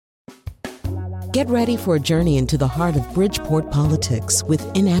Get ready for a journey into the heart of Bridgeport politics with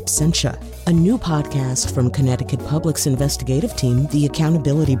In Absentia, a new podcast from Connecticut Public's investigative team, The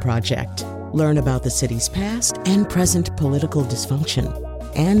Accountability Project. Learn about the city's past and present political dysfunction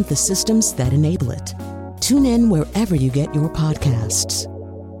and the systems that enable it. Tune in wherever you get your podcasts.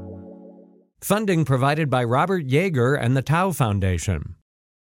 Funding provided by Robert Yeager and the Tao Foundation.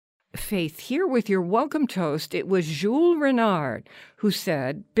 Faith, here with your welcome toast, it was Jules Renard who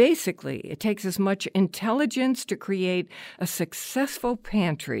said, basically, it takes as much intelligence to create a successful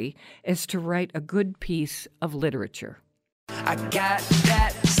pantry as to write a good piece of literature. I got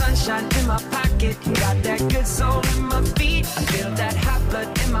that sunshine in my pocket, got that good soul in my feet. I feel that hot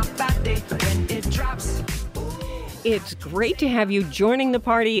blood in my body when it drops. It's great to have you joining the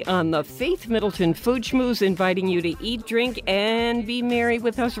party on the Faith Middleton Food Schmooze, inviting you to eat, drink, and be merry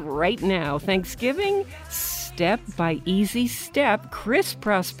with us right now. Thanksgiving, step by easy step, Chris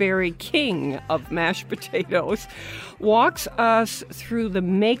Prosperi, king of mashed potatoes, walks us through the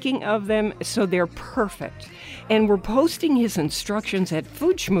making of them so they're perfect. And we're posting his instructions at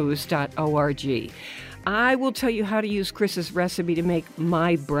foodschmooze.org. I will tell you how to use Chris's recipe to make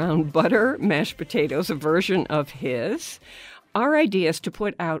my brown butter mashed potatoes, a version of his. Our idea is to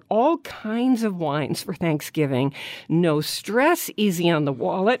put out all kinds of wines for Thanksgiving. No stress, easy on the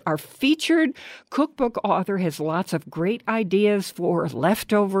wallet. Our featured cookbook author has lots of great ideas for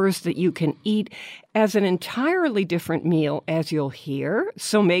leftovers that you can eat as an entirely different meal, as you'll hear.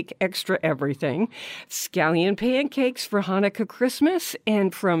 So make extra everything. Scallion pancakes for Hanukkah Christmas,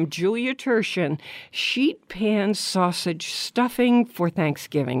 and from Julia Turshen, sheet pan sausage stuffing for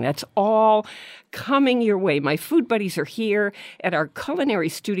Thanksgiving. That's all coming your way. My food buddies are here at our culinary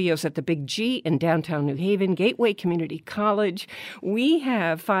studios at the Big G in downtown New Haven, Gateway Community College. We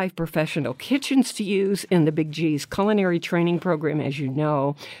have 5 professional kitchens to use in the Big G's culinary training program, as you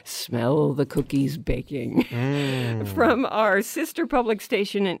know. Smell the cookies baking. From our sister public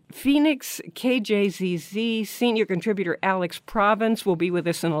station in Phoenix, KJZZ, senior contributor Alex Province will be with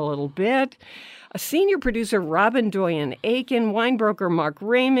us in a little bit. A senior producer, Robin Doyen-Aiken, wine broker, Mark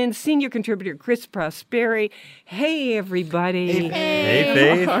Raymond, senior contributor, Chris Prosperi. Hey, everybody. Hey,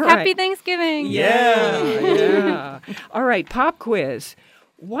 Faith. All right. Happy Thanksgiving. Yeah. All right, pop quiz.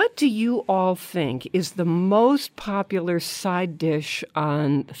 What do you all think is the most popular side dish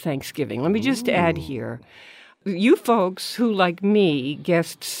on Thanksgiving? Let me just add here. You folks who, like me,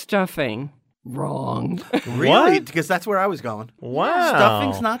 guessed stuffing. Wrong. Really? Because that's where I was going. Wow.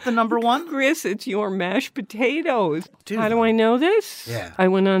 Stuffing's not the number one? Chris, it's your mashed potatoes. Dude. How do I know this? Yeah. I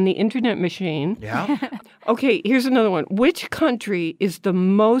went on the internet machine. Yeah? Okay, here's another one. Which country is the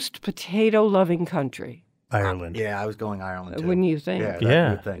most potato-loving country? Ireland. Yeah, I was going Ireland, too. Wouldn't you think? Yeah, Yeah.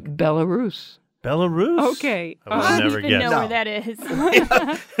 you would think. Belarus. Belarus? Okay. I would I don't never even guess. know No. where that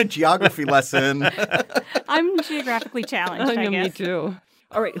is. Geography lesson. I'm geographically challenged, I Me guess. too.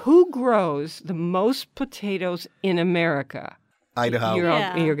 All right, who grows the most potatoes in America? Idaho.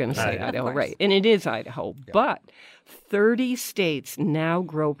 You're going to say Idaho. Idaho, Of course. right? And it is Idaho, but 30 states now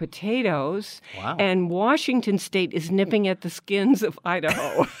grow potatoes, Wow. and Washington State is nipping at the skins of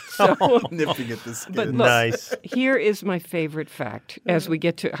Idaho. So, Nipping at the skin. but look, Nice. here is my favorite fact as we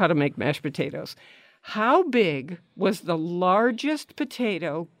get to how to make mashed potatoes. How big was the largest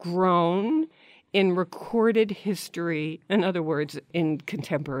potato grown in recorded history? In other words, in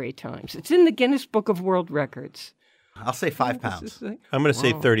contemporary times. It's in the Guinness Book of World Records. I'll say 5 pounds. I'm going to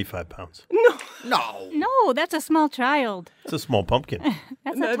say 35 pounds. No. No, that's a small child. It's a small pumpkin.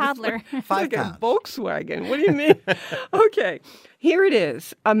 That's a toddler. 5 like pounds. a Volkswagen. What do you mean? Okay, here it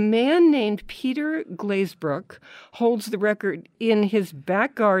is. A man named Peter Glazebrook holds the record in his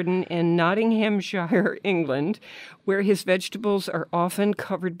back garden in Nottinghamshire, England, where his vegetables are often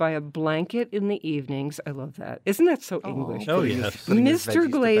covered by a blanket in the evenings. I love that. Isn't that so English? Oh, yes. Putting his Mr. veggies to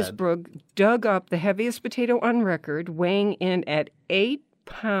bed. Glazebrook dug up the heaviest potato on record, weighing in at 8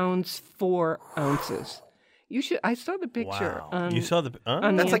 pounds 4 ounces. You should. I saw the picture. Wow. On, You saw the...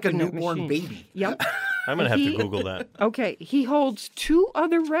 on the That's like a internet newborn machine. baby. Yep. I'm going to have He- to Google that. Okay, he holds 2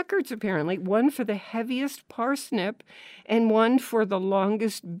 other records apparently, one for the heaviest parsnip and one for the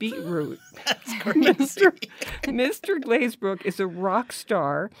longest beetroot. Mr. Glazebrook is a rock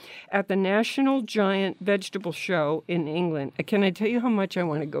star at the National Giant Vegetable Show in England. Can I tell you how much I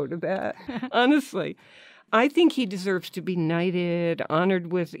want to go to that? Honestly. I think he deserves to be knighted, honored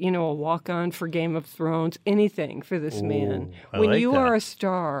with, a walk-on for Game of Thrones, anything for this man. I When like you that. are a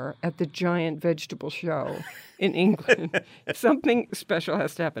star at the Giant Vegetable Show in England, something special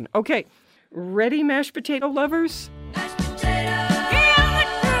has to happen. Okay, ready, mashed potato lovers?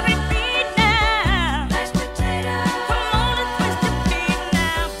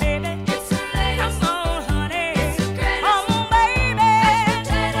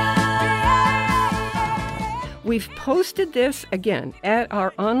 We've posted this again at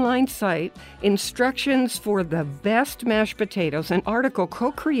our online site, instructions for the best mashed potatoes, an article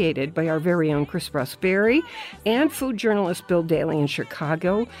co-created by our very own Chris Prosperi and food journalist Bill Daly in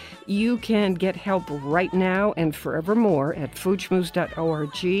Chicago. You can get help right now and forevermore at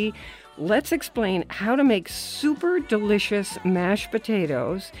foodschmooze.org. Let's explain how to make super delicious mashed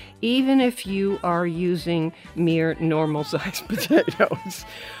potatoes, even if you are using mere normal-sized potatoes.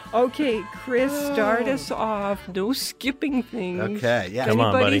 Okay, Chris, start us off. No skipping things. Okay, yeah. Come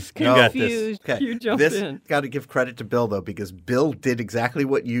on, buddy. Anybody's You got this. confused, Okay, you jump this in. got to give credit to Bill, though, because Bill did exactly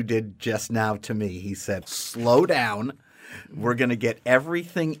what you did just now to me. He said, slow down. We're going to get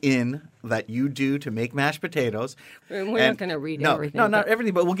everything in that you do to make mashed potatoes. And we're not going to read everything. No, not but-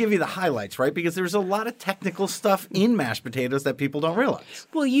 everything, but we'll give you the highlights, right? Because there's a lot of technical stuff in mashed potatoes that people don't realize.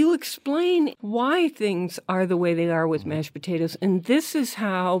 Well, you explain why things are the way they are with mashed potatoes, and this is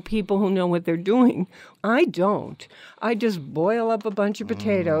how people who know what they're doing. I don't. I just boil up a bunch of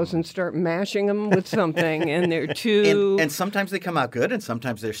potatoes and start mashing them with something, and they're too... And sometimes they come out good, and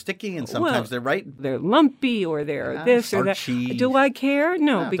sometimes they're sticky, and sometimes Well, they're right. They're lumpy, or they're this or or that. cheese. Do I care?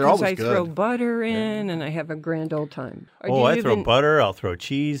 No, Yeah, they're because always I throw good. butter in, and I have a grand old time. Or do Oh, you I throw even- butter. I'll throw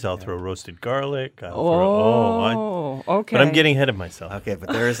cheese. I'll throw roasted garlic. Oh, okay. But I'm getting ahead of myself. Okay, but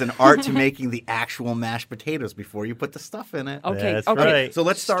there is an art to making the actual mashed potatoes before you put the stuff in it. Okay, That's okay. right. So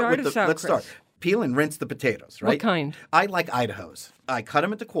let's start with us the. out, Let's Chris. start. Peel and rinse the potatoes, right? What kind? I like Idaho's. I cut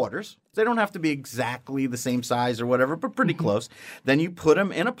them into quarters. They don't have to be exactly the same size or whatever, but pretty close. Then you put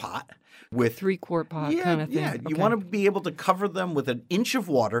them in a pot with 3-quart pot kind of thing. Yeah, you Okay. want to be able to cover them with an inch of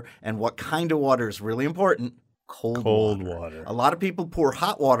water. And what kind of water is really important? Cold water. A lot of people pour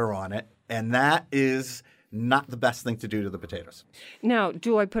hot water on it, and that is not the best thing to do to the potatoes. Now,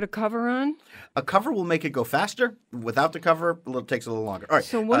 do I put a cover on? A cover will make it go faster. Without the cover, it takes a little longer. All right.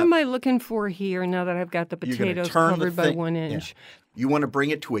 So what am I looking for here now that I've got the You're gonna potatoes turn the covered by thing- 1 yeah. inch? You want to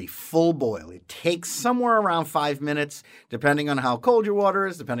bring it to a full boil. It takes somewhere around 5 minutes, depending on how cold your water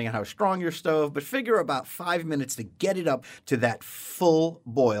is, depending on how strong your stove, but figure about 5 minutes to get it up to that full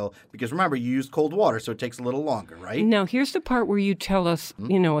boil. Because remember, you used cold water, so it takes a little longer, right? Now, here's the part where you tell us,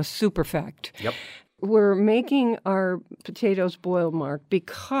 a super fact. Yep. We're making our potatoes boil, Mark,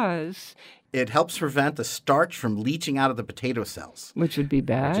 because, It helps prevent the starch from leaching out of the potato cells. which would be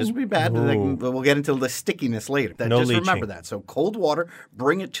bad. Just be bad. But we'll get into the stickiness later. No just remember leaching. that. So cold water,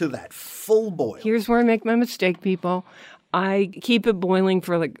 bring it to that full boil. Here's where I make my mistake, people. I keep it boiling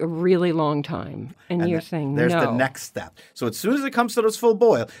for like a really long time. And you're saying There's no. the next step. So as soon as it comes to this full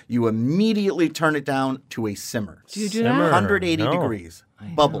boil, you immediately turn it down to a simmer. Do you do Simmer. that? 180 No. degrees.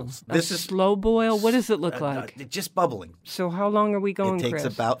 Bubbles. A slow boil? What does it look like? Just bubbling. So how long are we going, It takes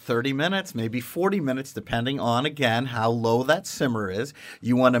Chris? about 30 minutes, maybe 40 minutes, depending on, again, how low that simmer is.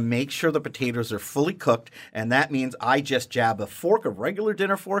 You want to make sure the potatoes are fully cooked, and that means I just jab a fork, a regular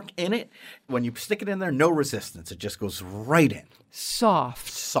dinner fork, in it. When you stick it in there, no resistance. It just goes right in. Soft.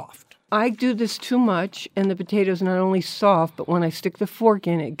 Soft. I do this too much, and the potato's not only soft, but when I stick the fork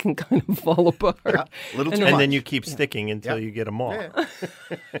in, it can kind of fall apart. A little too And much. then you keep sticking until you get them all.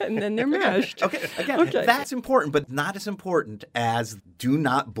 And then they're mashed. Okay, again, that's important, but not as important as do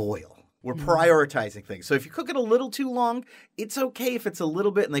not boil. We're prioritizing things. So if you cook it a little too long, it's okay if it's a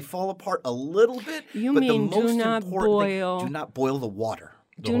little bit and they fall apart a little bit. You but mean the do most not important boil- thing, do not boil the water.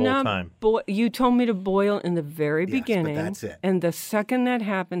 Do whole not time. boil. You told me to boil in the very but beginning. that's it. And the second that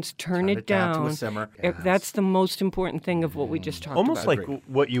happens, turn it down down. to a simmer. If Yes. That's the most important thing of what we just talked Almost about. like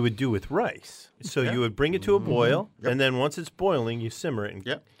what you would do with rice. So you would bring it to a boil, and then once it's boiling, you simmer it. And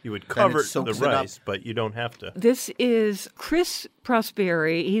Yep. You would Then it cover the soaks it up. rice, but you don't have to. This is Chris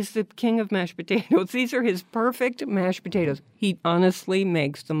Prosperi. He's the king of mashed potatoes. These are his perfect mashed potatoes. He honestly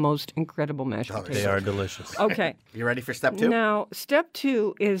makes the most incredible mashed potatoes. They are delicious. Okay. You ready for step 2? Now, step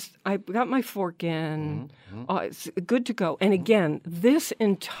 2 is I got my fork in. It's good to go. And again, this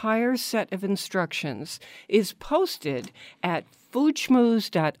entire set of instructions is posted at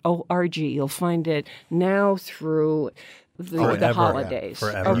foodschmooze.org. You'll find it now through the Forever. holidays.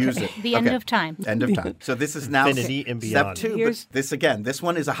 Forever. Okay. Use it. The end of time. End of time. So this is now Infinity and step beyond. 2. Here's- But this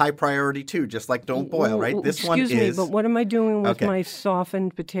one is a high priority too, just like don't boil, right? This Excuse one me, is but what am I doing with Okay. my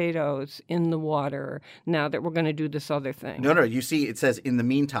softened potatoes in the water now that we're going to do this other thing? No, you see, it says in the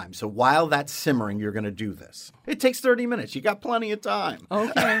meantime. So while that's simmering, you're going to do this. It takes 30 minutes. You got plenty of time.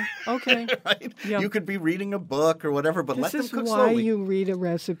 Okay. Right? Yeah. You could be reading a book or whatever, but let This them is cook why slowly. you read a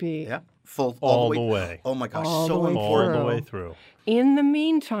recipe. Yeah, full All the way. Oh my gosh, All the so way important. All the through. way through. In the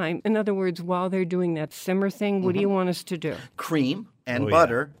meantime, in other words, while they're doing that simmer thing, what do you want us to do? Cream and Oh, yeah.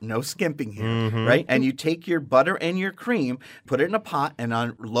 butter, no skimping here, right? And you take your butter and your cream, put it in a pot, and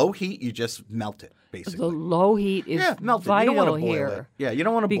on low heat, you just melt it. basically. The low heat is melted. vital You don't want to boil here. it. Yeah, you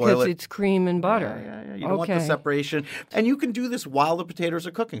don't want to boil Because it. it's cream and butter. Yeah. You don't want the separation. And you can do this while the potatoes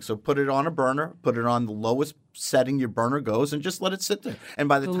are cooking. So put it on a burner, put it on the lowest setting your burner goes, and just let it sit there. And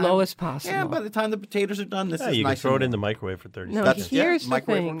by the time lowest possible. Yeah, by the time the potatoes are done, this is you nice. can throw it and in the warm. microwave for 30 No, seconds. here's the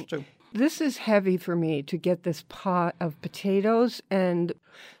microwave thing. works too. This is heavy for me to get this pot of potatoes and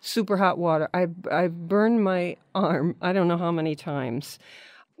super hot water. I've burned my arm I don't know how many times.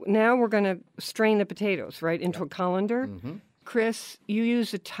 Now we're going to strain the potatoes, right, into a colander. Mm-hmm. Chris, you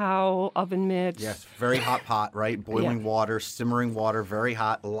use a towel, oven mitts. Yes, very hot pot, right? Boiling water, simmering water, very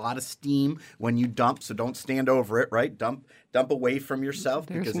hot. A lot of steam when you dump, so don't stand over it, right? Dump away from yourself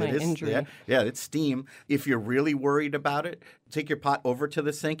There's because my it is injury. Yeah, it's steam. If you're really worried about it, take your pot over to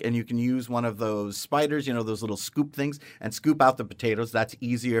the sink and you can use one of those spiders, those little scoop things, and scoop out the potatoes. That's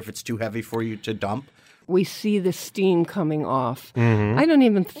easier if it's too heavy for you to dump. We see the steam coming off. Mm-hmm. I don't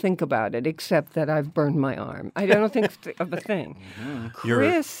even think about it except that I've burned my arm. I don't think of a thing. You're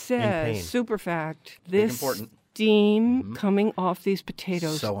Chris in says, pain. super fact, this important. steam coming off these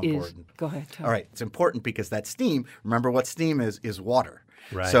potatoes So is... important. Go ahead, Tom. All right, it's important because that steam, remember what steam is water.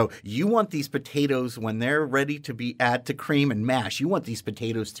 Right. So you want these potatoes, when they're ready to be add to cream and mash, you want these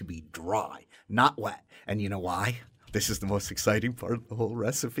potatoes to be dry, not wet. And you know why? This is the most exciting part of the whole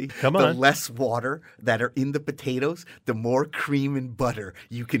recipe. Come The on. less water that are in the potatoes, the more cream and butter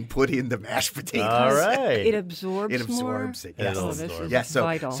you can put in the mashed potatoes. All right. It absorbs It absorbs more? it. Yes. Oh, this is Yes,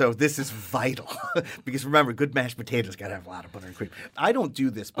 vital. so this is vital because remember, good mashed potatoes got to have a lot of butter and cream. I don't do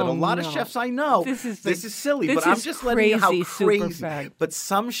this, but a lot of no. chefs I know. This is silly, this but I'm is just letting you how crazy super crazy. fact. But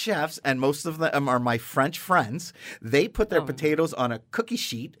some chefs, and most of them are my French friends, they put their potatoes on a cookie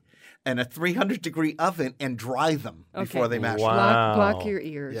sheet and a 300-degree oven and dry them before they mash them. Wow. Block your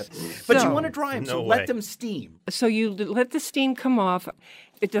ears. Yes. But you So- want to dry them, so No let way. them steam. So you let the steam come off.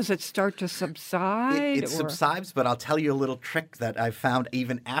 Does it start to subside? It or- subsides, but I'll tell you a little trick that I found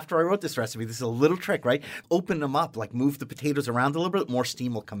even after I wrote this recipe. This is a little trick, right? Open them up, like move the potatoes around a little bit, more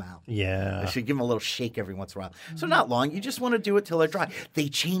steam will come out. Yeah. I should give them a little shake every once in a while. So not long. You just want to do it till they're dry. They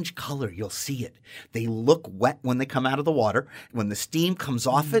change color. You'll see it. They look wet when they come out of the water. When the steam comes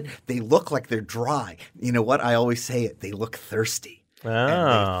off it, they look like they're dry. You know what? I always say it. They look thirsty. And they're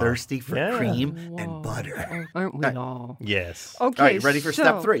Oh, thirsty for yeah. cream and butter. Aren't we all? Yes. Okay. All right, ready for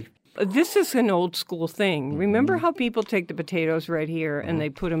step 3? This is an old school thing. Remember Mm-hmm. how people take the potatoes right here and they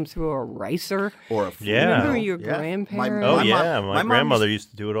put them through a ricer? Or a Yeah. Remember your Yeah. grandparents? Oh, My yeah. mom- My my mom grandmother used- used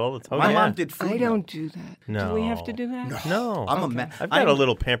to do it all the time. My yeah. mom did food. I mill. don't do that. Do we have to No. do that? No. I'm a man. I've got a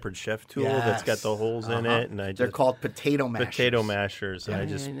little pampered chef tool that's got the Yes. holes in it, and I They're just called potato mashers. potato mashers, and I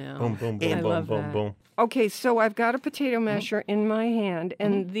just know. boom, boom, boom, I boom, love boom, that. boom. Okay, so I've got a potato Mm-hmm. masher in my hand,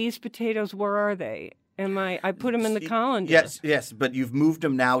 and these potatoes, where are they? I put them in the colander. Yes, but you've moved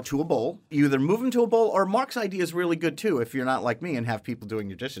them now to a bowl. You either move them to a bowl, or Mark's idea is really good too. If you're not like me and have people doing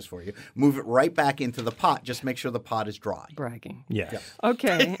your dishes for you, move it right back into the pot. Just make sure the pot is dry. Bragging. Yes.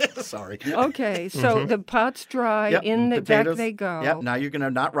 Okay. Sorry. Okay, so the pot's dry, Yep, in the potatoes. back they go. Yep. Now you're going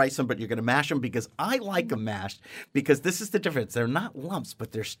to not rice them, but you're going to mash them because I like them mashed because this is the difference. They're not lumps,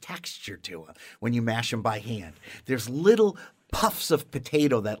 but there's texture to them when you mash them by hand. There's little puffs of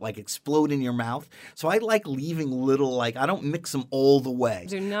potato that like explode in your mouth. So I like leaving little, I don't mix them all the way.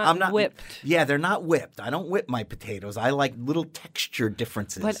 They're not I'm not whipped. Yeah, they're not whipped. I don't whip my potatoes. I like little texture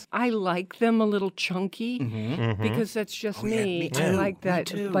differences. But I like them a little chunky Mm-hmm. because that's just me I too, like that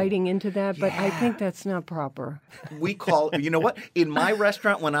too. biting into that, but I think that's not proper. We call, you know what? In my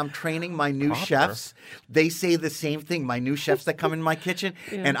restaurant, when I'm training my new chefs, they say the same thing. My new chefs that come in my kitchen,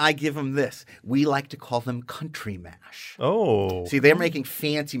 and I give them this. We like to call them country mash. Oh. See, they're making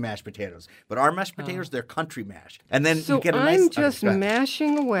fancy mashed potatoes, but our mashed potatoes, they're country mash. And then So you get a nice. I'm just go ahead.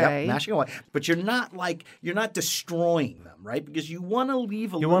 mashing away. Yep, mashing away. But you're not destroying them, right? Because you want to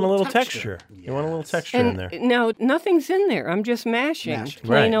leave a You little want a little texture. texture. You want a little texture in And there. now nothing's in there. I'm just mashing Mashed.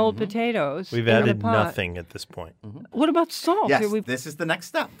 plain Right. old potatoes. We've in added the pot. nothing at this point. What about salt? Yes, Did we- this is the next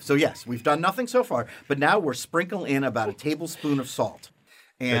step. So yes, we've done nothing so far, but now we're sprinkling in about a tablespoon of salt.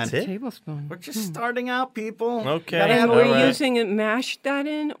 And That's it? tablespoon. we're just starting out, people. Okay. You gotta And have- we're All right. using it mashed that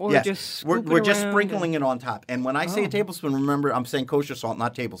in, or Yes, just we're scoop it just around Oh. sprinkling it on top. And when I say a tablespoon, remember I'm saying kosher salt,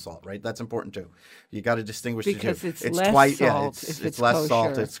 not table salt, right? That's important too. You got to distinguish the two. because it's less twice, salt. yeah, if it's less kosher,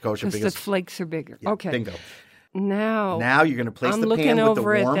 salt. It's kosher because the flakes are bigger. yeah, okay. bingo. Now You're going to place I'm the looking pan with the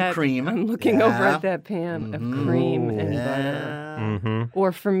over at warm that. cream. I'm looking over Yeah. at that pan of cream and butter. Mm-hmm.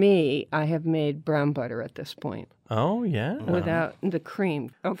 Or for me, I have made brown butter at this point. Oh, yeah. without the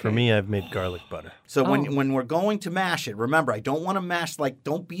cream. Okay. For me, I've made garlic butter. So when we're going to mash it, remember, I don't want to mash,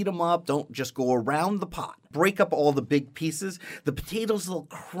 don't beat them up. Don't just go around the pot. Break up all the big pieces. The potatoes will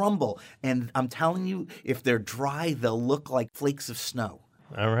crumble. And I'm telling you, if they're dry, they'll look like flakes of snow.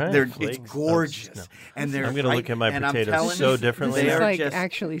 All right. It's gorgeous. And they're I'm going to look at my potatoes so differently. This is like just,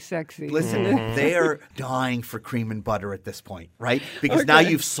 actually sexy. Listen, they are dying for cream and butter at this point, right? Because now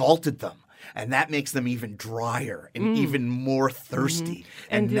you've salted them. And that makes them even drier and even more thirsty.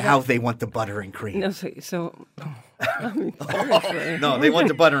 And now they want the butter and cream. No, so I mean, seriously. No, they want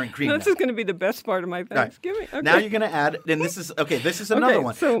the butter and cream. This is going to be the best part of my Thanksgiving. Right. Okay. Now you're going to add, and this is another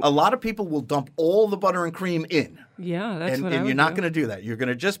one. So, a lot of people will dump all the butter and cream in. Yeah, that's what I would And you're not going to do that. You're going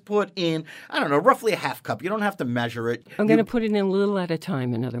to just put in, I don't know, roughly a half cup. You don't have to measure it. I'm going to put it in a little at a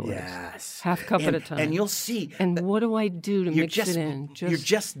time, in other words. Yes. Half cup at a time. And you'll see. And what do I do to mix just, it in? You're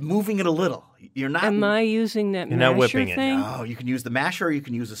just moving it a little. You're not. Am I using that You're not masher whipping it. thing? No, you can use the masher or you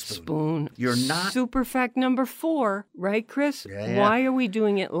can use a spoon. You're not. Super fact number 4, right, Chris? Yeah. Why are we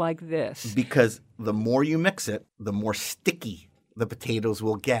doing it like this? Because the more you mix it, the more sticky the potatoes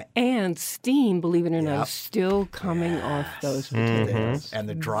will get. And steam, believe it or not, is still coming off those potatoes. And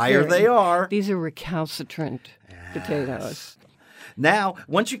the drier they are. These are recalcitrant potatoes. Now,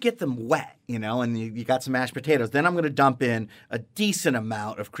 once you get them wet, and you got some mashed potatoes, then I'm going to dump in a decent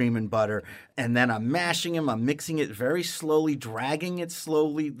amount of cream and butter, and then I'm mashing them. I'm mixing it very slowly, dragging it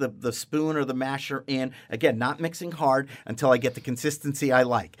slowly, the spoon or the masher in. Again, not mixing hard until I get the consistency I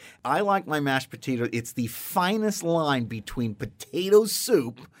like. I like my mashed potato. It's the finest line between potato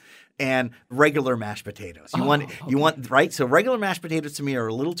soup and regular mashed potatoes. You want right? So regular mashed potatoes to me are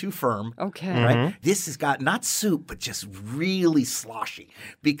a little too firm. Okay. Right? This has got not soup, but just really sloshy.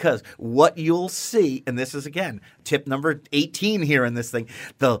 Because what you'll see, and this is again tip number 18 here in this thing,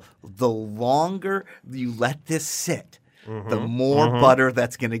 the longer you let this sit, the more butter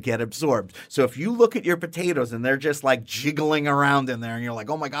that's going to get absorbed. So if you look at your potatoes and they're just like jiggling around in there and you're like,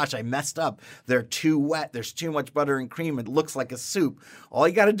 oh my gosh, I messed up. They're too wet. There's too much butter and cream. It looks like a soup. All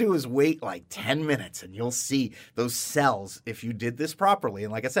you got to do is wait like 10 minutes and you'll see those cells if you did this properly.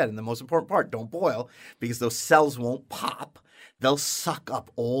 And like I said, and the most important part, don't boil because those cells won't pop. They'll suck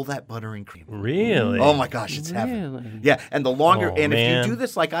up all that butter and cream. Really? Oh my gosh, it's heaven. Yeah, and the longer, if you do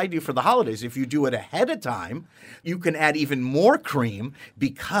this like I do for the holidays, if you do it ahead of time, you can add even more cream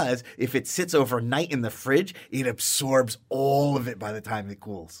because if it sits overnight in the fridge, it absorbs all of it by the time it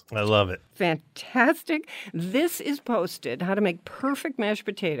cools. I love it. Fantastic. This is posted, How to Make Perfect Mashed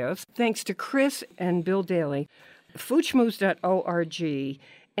Potatoes, thanks to Chris and Bill Daly, foodschmooze.org.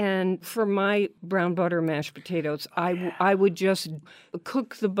 And for my brown butter mashed potatoes, I would just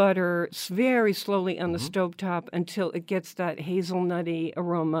cook the butter very slowly on the stovetop until it gets that hazelnutty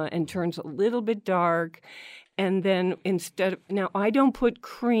aroma and turns a little bit dark. And then now I don't put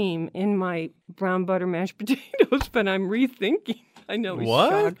cream in my brown butter mashed potatoes, but I'm rethinking. I know he's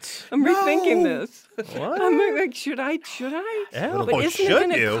shocked. I'm rethinking this. What? I'm like, should I? Oh, but isn't it should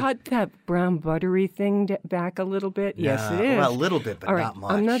going you? to cut that brown buttery thing back a little bit? Yes, it is. Well, a little bit, but All right, not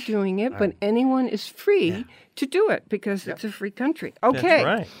much. I'm not doing it, but anyone is free to do it because it's a free country. Okay. That's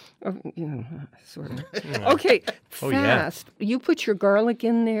right. Sort of. Okay, fast. You put your garlic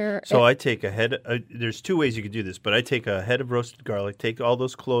in there. So I take a head. There's 2 ways you could do this, but I take a head of roasted garlic, take all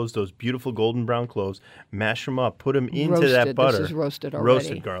those cloves, those beautiful golden brown cloves, mash them up, put them into that butter. This is roasted already.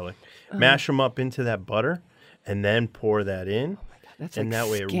 Roasted garlic. Mash them up into that butter, and then pour that in. That's and like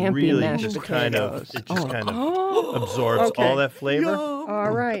that way it scampi really mashed just potatoes. kind of absorbs all that flavor.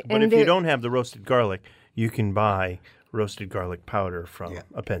 All right. But if you don't have the roasted garlic, you can buy roasted garlic powder from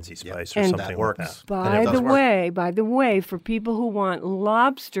a Penzi Spice or something like that. By the way, for people who want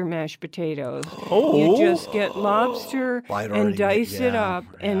lobster mashed potatoes, you just get lobster and dice it up,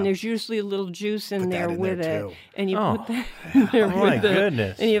 and there's usually a little juice in there with it, and you put that in there with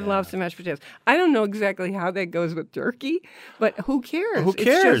goodness. and you have lobster mashed potatoes. I don't know exactly how that goes with turkey, but who cares? Who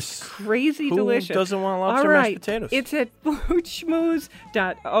cares? It's just crazy delicious. Who doesn't want lobster mashed potatoes? It's at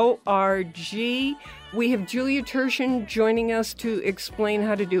foodschmooze.org. We have Julia Turshen joining us to explain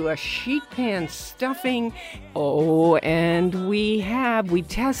how to do a sheet pan stuffing. Oh, and we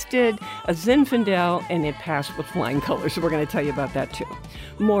tested a Zinfandel and it passed with flying colors. So we're going to tell you about that too.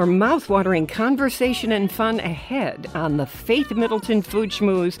 More mouth-watering conversation and fun ahead on the Faith Middleton Food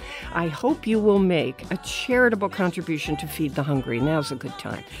Schmooze. I hope you will make a charitable contribution to feed the hungry. Now's a good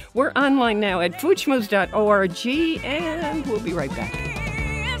time. We're online now at foodschmooze.org and we'll be right back.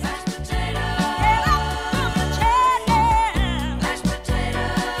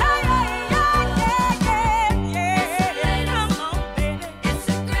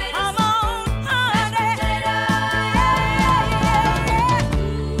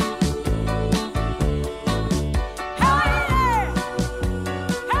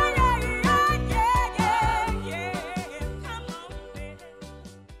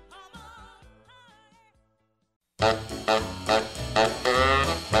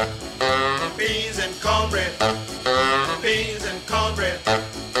 Beans and cornbread. Beans and cornbread.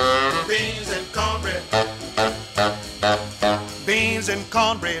 Beans and cornbread. Beans and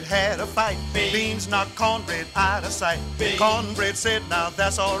cornbread had a fight. Beans knocked cornbread out of sight. Cornbread said, now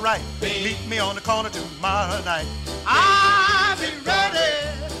that's all right. Meet me on the corner tomorrow night. I'll be ready.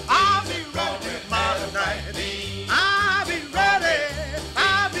 I'll be ready tomorrow night. I'll be ready.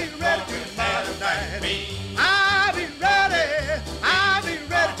 I'll be ready tomorrow night. I'll be ready. I'll be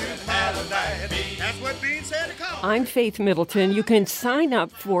ready tomorrow night. That's what Beans said to call. I'm Faith Middleton. You can sign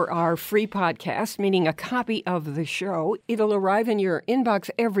up for our free podcast, meaning a copy of the show. It'll arrive in your inbox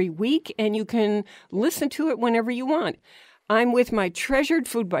every week, and you can listen to it whenever you want. I'm with my treasured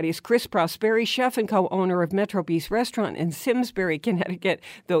food buddies, Chris Prosperi, chef and co-owner of Metro Beast Restaurant in Simsbury, Connecticut,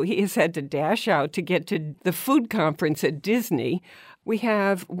 though he has had to dash out to get to the food conference at Disney. We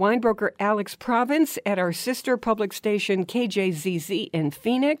have wine broker Alex Province at our sister public station KJZZ in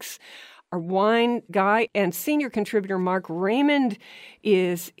Phoenix. Our wine guy and senior contributor Mark Raymond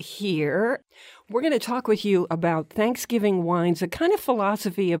is here. We're going to talk with you about Thanksgiving wines, a kind of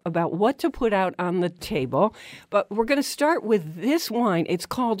philosophy about what to put out on the table. But we're going to start with this wine. It's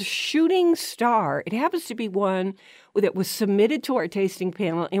called Shooting Star. It happens to be one that was submitted to our tasting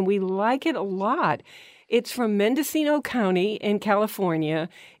panel, and we like it a lot. It's from Mendocino County in California.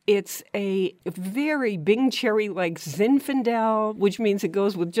 It's a very Bing cherry-like Zinfandel, which means it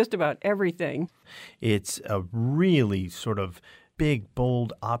goes with just about everything. It's a really sort of big,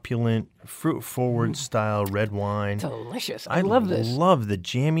 bold, opulent, fruit-forward style red wine. Delicious. I love this. I love the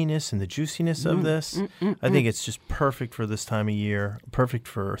jamminess and the juiciness of this. I think it's just perfect for this time of year, perfect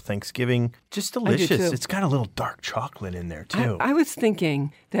for Thanksgiving. Just delicious. It's got a little dark chocolate in there, too. I was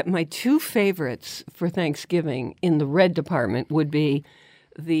thinking that my two favorites for Thanksgiving in the red department would be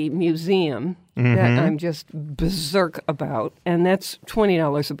the museum that I'm just berserk about, and that's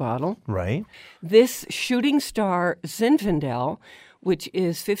 $20 a bottle. Right. This Shooting Star Zinfandel, which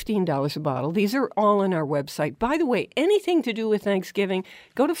is $15 a bottle. These are all on our website. By the way, anything to do with Thanksgiving,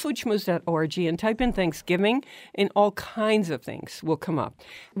 go to foodschmooze.org and type in Thanksgiving, and all kinds of things will come up.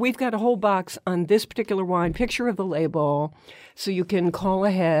 We've got a whole box on this particular wine, picture of the label, so you can call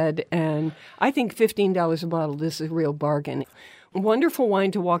ahead, and I think $15 a bottle, this is a real bargain. Wonderful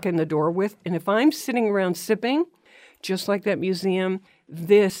wine to walk in the door with. And if I'm sitting around sipping, just like that museum,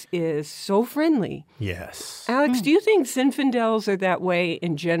 this is so friendly. Yes. Alex, do you think Zinfandels are that way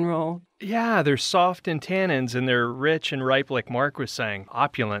in general? Yeah, they're soft in tannins and they're rich and ripe, like Mark was saying,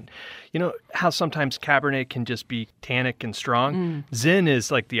 opulent. You know how sometimes Cabernet can just be tannic and strong? Zin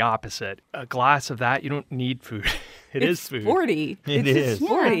is like the opposite. A glass of that, you don't need food. It's food. Sporty. It's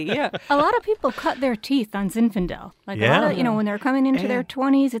sporty, yeah. A lot of people cut their teeth on Zinfandel. Like a lot of, when they're coming into their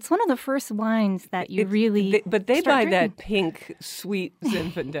 20s, it's one of the first wines that you But they buy drinking. that pink, sweet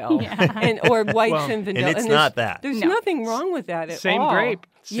Zinfandel or white Zinfandel. And it's not that. There's nothing wrong with that at Same all. grape.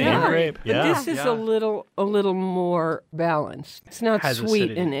 Same grape. But this is a little more balanced. It's not Has sweet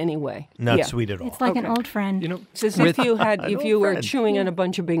acidity. in any way. Not sweet at all. It's like an old friend. You know, It's as if you were chewing on a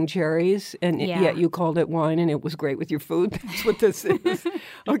bunch of Bing cherries, and yet you called it wine, and it was great with your food. That's what this is.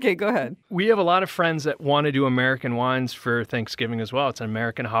 Okay, go ahead. we have a lot of friends that want to do American wines for Thanksgiving as well. It's an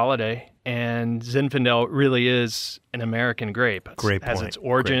American holiday. And Zinfandel really is an American grape. It has its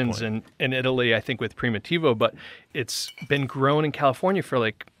origins in Italy, I think, with Primitivo, but it's been grown in California for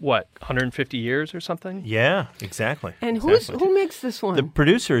 150 years or something? Yeah, exactly. And who makes this one? The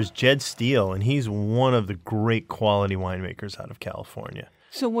producer is Jed Steele, and he's one of the great quality winemakers out of California.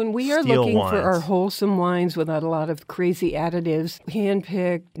 So when we are Steel looking wines. for our wholesome wines without a lot of crazy additives,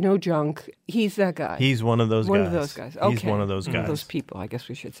 hand-picked, no junk, he's that guy. He's one of those guys. One of those guys. Okay. He's one of those guys. One of those people, I guess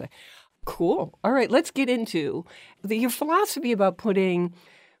we should say. Cool. All right, let's get into your philosophy about putting.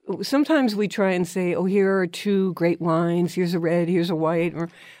 Sometimes we try and say, oh, here are two great wines. Here's a red, here's a white.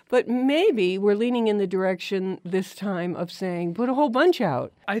 But maybe we're leaning in the direction this time of saying, put a whole bunch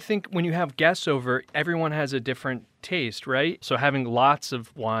out. I think when you have guests over, everyone has a different taste, right? So having lots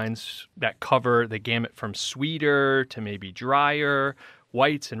of wines that cover the gamut from sweeter to maybe drier,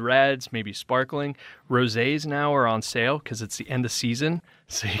 whites and reds, maybe sparkling. Rosés now are on sale because it's the end of season,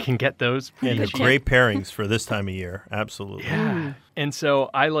 so you can get those. And they're great pairings for this time of year. Absolutely. Yeah. And so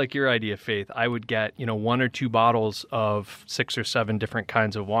I like your idea, Faith. I would get, 1 or 2 bottles of 6 or 7 different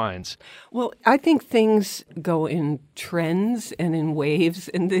kinds of wines. Well, I think things go in trends and in waves.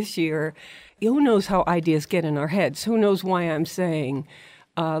 And this year, who knows how ideas get in our heads? Who knows why I'm saying,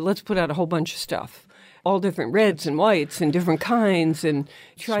 let's put out a whole bunch of stuff. all different reds and whites and different kinds, and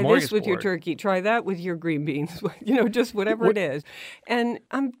try this with your turkey, try that with your green beans, just whatever it is. And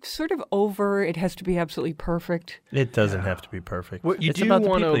I'm sort of over it has to be absolutely perfect. It doesn't have to be perfect. Well, you do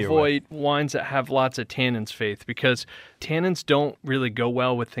want to avoid wines that have lots of tannins, Faith, because tannins don't really go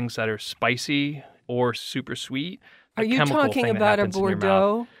well with things that are spicy or super sweet. Are you talking about a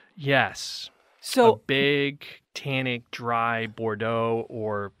Bordeaux? Yes. So a big, tannic, dry Bordeaux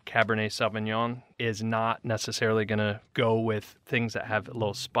or Cabernet Sauvignon is not necessarily going to go with things that have a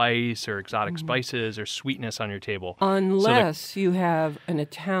little spice or exotic spices or sweetness on your table. Unless you have an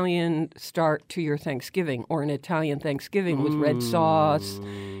Italian start to your Thanksgiving or an Italian Thanksgiving with red sauce.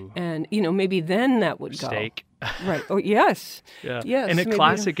 And, maybe then that would go. Steak. Right. Oh, yes. Yeah. Yes. And a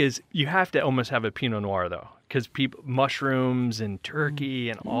classic is you have to almost have a Pinot Noir, though, because mushrooms and turkey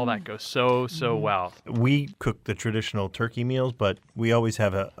and all that goes so well. We cook the traditional turkey meals, but we always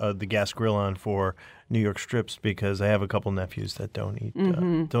have the gas grill on for New York strips because I have a couple nephews that don't eat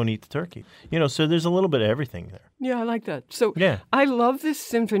the turkey. So there's a little bit of everything there. Yeah, I like that. So I love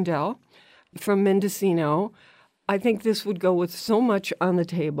this Zinfandel from Mendocino. I think this would go with so much on the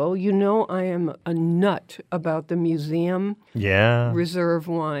table. I am a nut about the museum reserve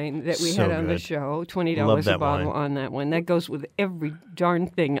wine that we had on the show. $20 a bottle on that one. That goes with every darn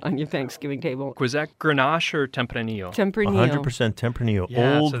thing on your Thanksgiving table. Was that Grenache or Tempranillo? Tempranillo. 100%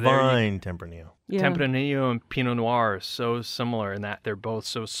 Tempranillo. Old vine Tempranillo. Yeah. Tempranillo and Pinot Noir are so similar in that they're both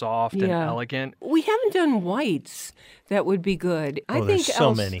so soft and elegant. We haven't done whites that would be good. I think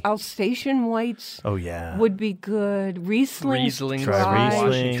many. Alsatian whites would be good. Rieslings. Dry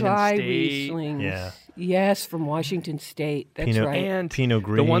Rieslings. Yeah. Yes, from Washington State. That's right. And Pinot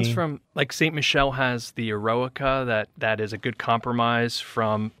Gris. The ones from, St. Michel has the Eroica that is a good compromise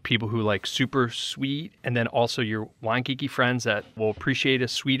from people who like super sweet, and then also your wine geeky friends that will appreciate a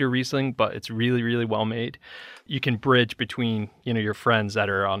sweeter Riesling, but it's really, really well made. You can bridge between, your friends that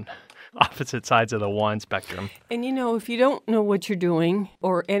are on opposite sides of the wine spectrum. And if you don't know what you're doing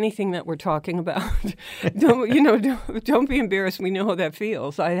or anything that we're talking about, don't be embarrassed. We know how that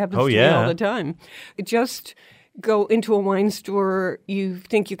feels. It happens to me all the time. Just go into a wine store you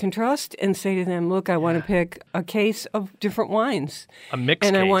think you can trust and say to them, look, I want to pick a case of different wines. A mixed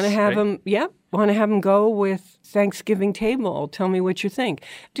and case, I want to have right? want to have them go with Thanksgiving table. Tell me what you think.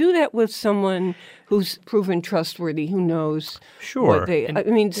 Do that with someone who's proven trustworthy, who knows what they...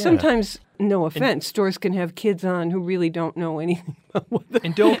 sometimes, no offense, stores can have kids on who really don't know anything about what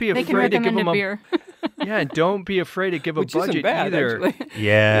and don't be afraid to give them a beer. Yeah, don't be afraid to give a budget bad, either. Actually.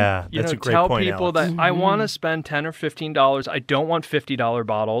 Yeah, that's a great point, Tell people Alex. that I want to spend $10 or $15. I don't want $50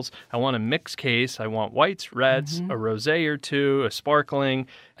 bottles. I want a mixed case. I want whites, reds, a rosé or two, a sparkling,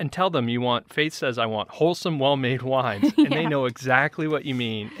 and tell them Faith says I want wholesome, well-made wines, and they know exactly what you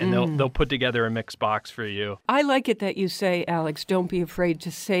mean, and they'll put together a mixed box for you. I like it that you say, Alex, don't be afraid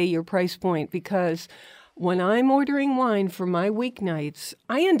to say your price point, because when I'm ordering wine for my weeknights,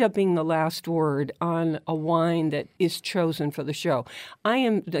 I end up being the last word on a wine that is chosen for the show. I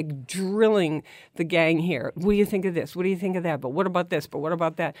am drilling the gang here. What do you think of this? What do you think of that? But what about this? But what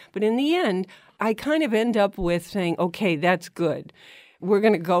about that? But in the end, I kind of end up with saying, okay, that's good. We're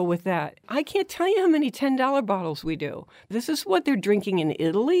going to go with that. I can't tell you how many $10 bottles we do. This is what they're drinking in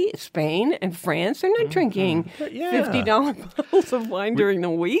Italy, Spain, and France. They're not drinking $50 bottles of wine during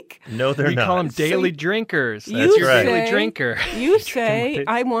the week. No, they're not. We call them daily drinkers. That's your daily drinker. You say,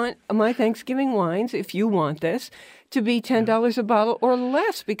 I want my Thanksgiving wines, if you want this, to be $10 a bottle or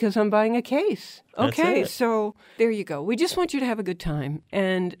less because I'm buying a case. Okay, so there you go. We just want you to have a good time.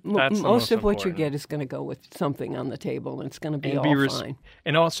 And most of what you get is going to go with something on the table, and it's going to be all fine.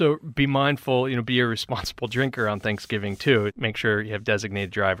 And also be mindful, be a responsible drinker on Thanksgiving, too. Make sure you have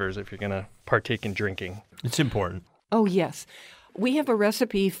designated drivers if you're going to partake in drinking. It's important. Oh, yes. We have a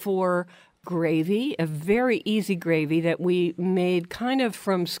recipe for gravy, a very easy gravy that we made kind of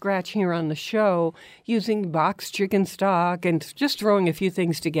from scratch here on the show using boxed chicken stock and just throwing a few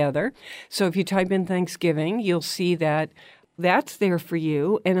things together. So if you type in Thanksgiving, you'll see that that's there for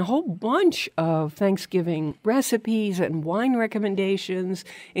you, and a whole bunch of Thanksgiving recipes and wine recommendations,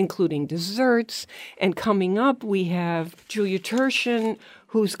 including desserts. And coming up, we have Julia Turshen,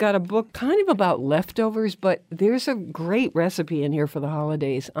 who's got a book kind of about leftovers, but there's a great recipe in here for the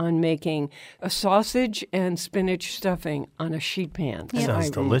holidays on making a sausage and spinach stuffing on a sheet pan.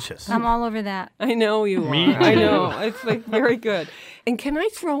 Sounds delicious. I'm all over that. I know you are. Me too. I know. It's very good. And can I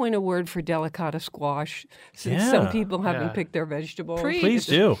throw in a word for delicata squash, since some people haven't picked their vegetables? Please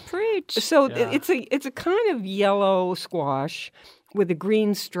do. Preach. So it's a kind of yellow squash with a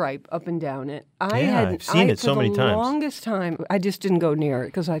green stripe up and down it. I've seen it so many times. For the longest time, I just didn't go near it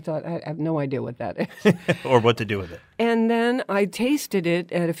because I thought, I have no idea what that is. Or what to do with it. And then I tasted it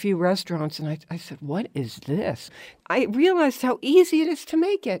at a few restaurants, and I said, what is this? I realized how easy it is to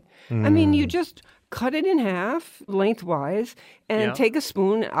make it. I mean, you just cut it in half lengthwise and take a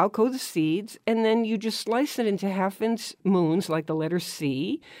spoon, out go the seeds, and then you just slice it into half-inch moons like the letter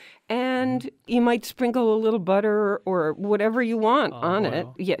C. And you might sprinkle a little butter or whatever you want on it.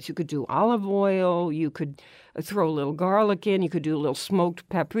 Yes, you could do olive oil. You could throw a little garlic in. You could do a little smoked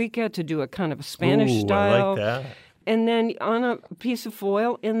paprika to do a kind of a Spanish style. I like that. And then on a piece of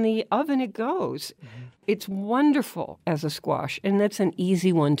foil in the oven it goes. It's wonderful as a squash, and that's an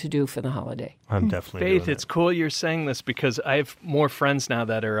easy one to do for the holiday. I'm definitely Faith, doing it's cool you're saying this because I have more friends now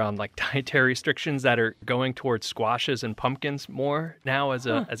that are on like dietary restrictions that are going towards squashes and pumpkins more now as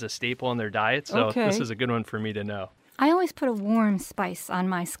a staple in their diet. So this is a good one for me to know. I always put a warm spice on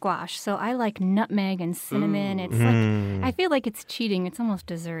my squash, so I like nutmeg and cinnamon. It's like, I feel like it's cheating. It's almost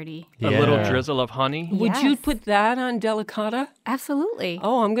desserty. A little drizzle of honey. Would you put that on delicata? Absolutely.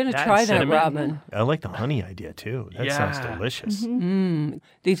 Oh, I'm going to try that, Robin. I like the honey idea, too. That sounds delicious.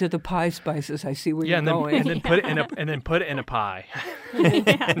 These are the pie spices. I see where you're going. And then put it in a pie.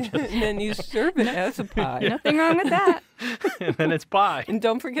 And then you serve it as a pie. Nothing wrong with that. And then it's pie. And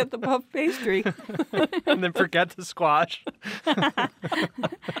don't forget the puff pastry. And then forget the squash.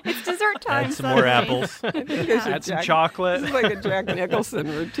 It's dessert time. Add some more apples. Add some chocolate. It's like a Jack Nicholson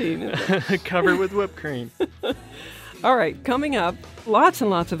routine. Covered with whipped cream. All right, coming up, lots and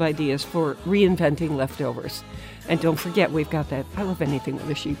lots of ideas for reinventing leftovers. And don't forget, we've got that. I love anything with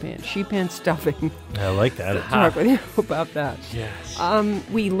a sheep pan stuffing. I like that. Talk with you about that. Yes.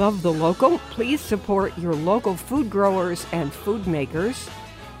 We love the local. Please support your local food growers and food makers.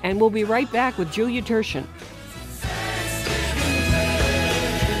 And we'll be right back with Julia Turshen.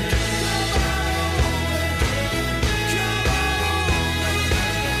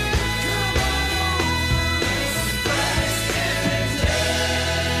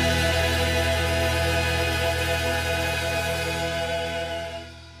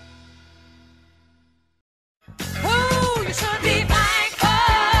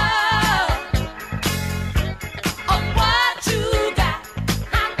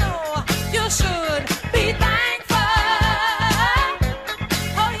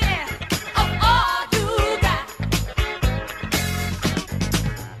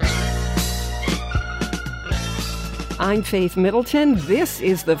 I'm Faith Middleton. This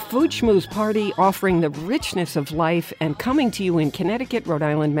is the Food Schmooze Party, offering the richness of life and coming to you in Connecticut, Rhode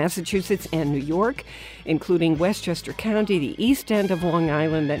Island, Massachusetts, and New York, including Westchester County, the east end of Long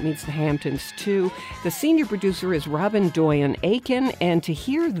Island, that meets the Hamptons, too. The senior producer is Robin Doyen-Aiken, and to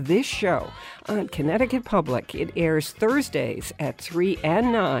hear this show on Connecticut Public, it airs Thursdays at 3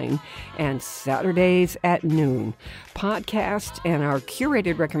 and 9 and Saturdays at noon. Podcasts and our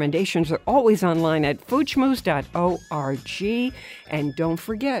curated recommendations are always online at foodschmooze.org. And don't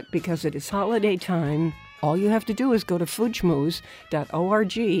forget, because it is holiday time, all you have to do is go to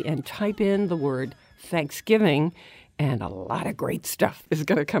foodschmooze.org and type in the word Thanksgiving, and a lot of great stuff is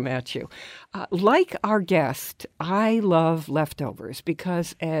going to come at you. Like our guest, I love leftovers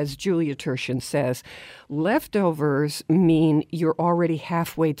because, as Julia Turshen says, leftovers mean you're already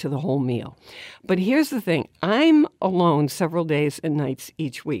halfway to the whole meal. But here's the thing. I'm alone several days and nights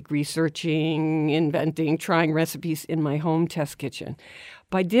each week, researching, inventing, trying recipes in my home test kitchen.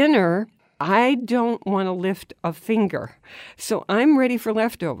 By dinner, I don't want to lift a finger, so I'm ready for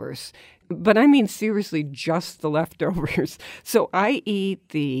leftovers. But I mean, seriously, just the leftovers. So I eat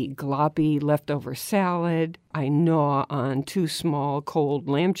the gloppy leftover salad. I gnaw on 2 small cold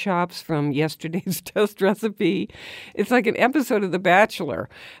lamb chops from yesterday's test recipe. It's like an episode of The Bachelor.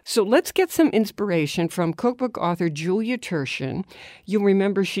 So let's get some inspiration from cookbook author Julia Turshen. You'll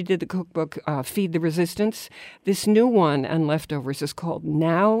remember she did the cookbook Feed the Resistance. This new one on leftovers is called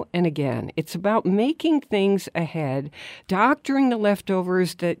Now and Again. It's about making things ahead, doctoring the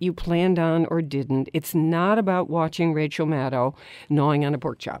leftovers that you planned on or didn't. It's not about watching Rachel Maddow gnawing on a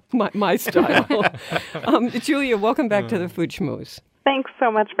pork chop, my style. Julia, welcome back to the Food Schmooze. Thanks so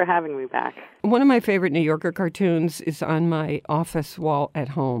much for having me back. One of my favorite New Yorker cartoons is on my office wall at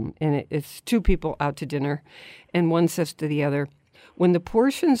home, and it's 2 people out to dinner, and one says to the other, When the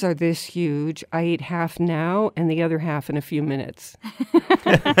portions are this huge, I eat half now and the other half in a few minutes.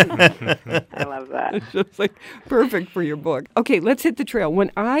 I love that. It's just like perfect for your book. Okay, let's hit the trail. When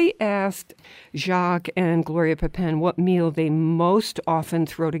I asked Jacques and Gloria Pepin what meal they most often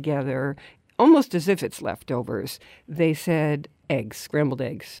throw together, almost as if it's leftovers, they said eggs, scrambled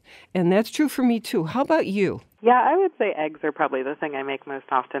eggs. And that's true for me too. How about you? Yeah, I would say eggs are probably the thing I make most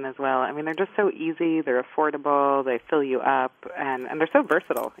often as well. I mean, they're just so easy, they're affordable, they fill you up, and they're so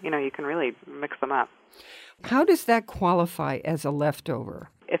versatile. You know, you can really mix them up. How does that qualify as a leftover?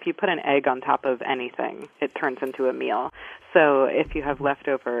 If you put an egg on top of anything, it turns into a meal. So if you have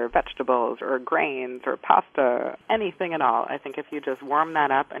leftover vegetables or grains or pasta, anything at all, I think if you just warm that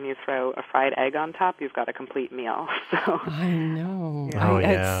up and you throw a fried egg on top, you've got a complete meal. So I know.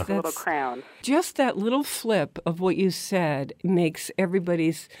 It's a little crown. Just that little flip of what you said makes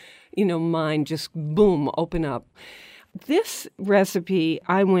everybody's, mind just boom, open up. This recipe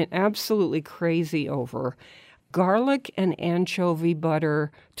I went absolutely crazy over. Garlic and anchovy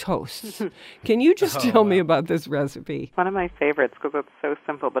butter toast. Can you just tell me about this recipe? One of my favorites because it's so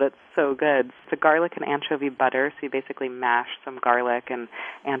simple, but it's so good. It's a garlic and anchovy butter. So you basically mash some garlic and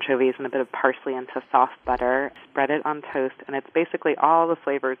anchovies and a bit of parsley into soft butter, spread it on toast, and it's basically all the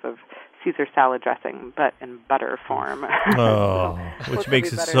flavors of Caesar salad dressing, but in butter form. Oh, which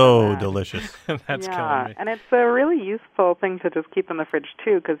makes it so delicious. That's killing me. And it's a really useful thing to just keep in the fridge,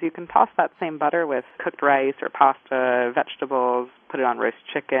 too, because you can toss that same butter with cooked rice or pasta, vegetables, put it on roast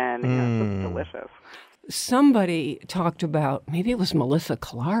chicken. It's just delicious. Somebody talked about, maybe it was Melissa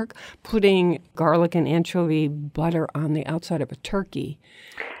Clark, putting garlic and anchovy butter on the outside of a turkey.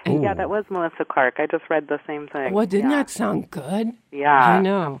 And yeah, that was Melissa Clark. I just read the same thing. Well, didn't that sound good? Yeah. I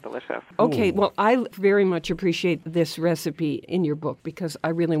know. Delicious. Okay, well, I very much appreciate this recipe in your book because I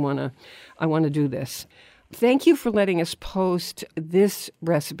really want to do this. Thank you for letting us post this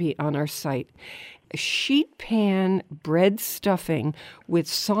recipe on our site. Sheet pan bread stuffing with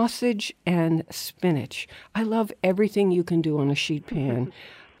sausage and spinach. I love everything you can do on a sheet pan.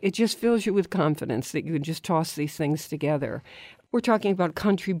 It just fills you with confidence that you can just toss these things together. We're talking about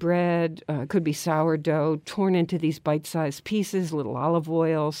country bread, could be sourdough, torn into these bite-sized pieces, a little olive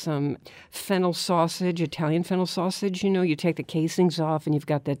oil, some fennel sausage, Italian fennel sausage. You take the casings off and you've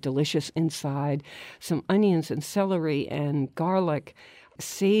got that delicious inside, some onions and celery and garlic,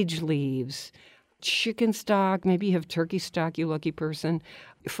 sage leaves, chicken stock, maybe you have turkey stock, you lucky person,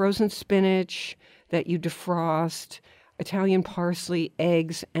 frozen spinach that you defrost, Italian parsley,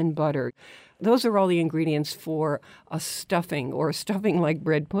 eggs, and butter. Those are all the ingredients for a stuffing, or a stuffing like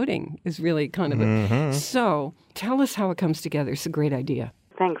bread pudding is really kind of it. So tell us how it comes together. It's a great idea.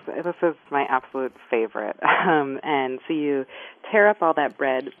 Thanks. This is my absolute favorite. And so you tear up all that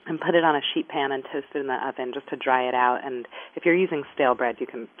bread and put it on a sheet pan and toast it in the oven just to dry it out. And if you're using stale bread, you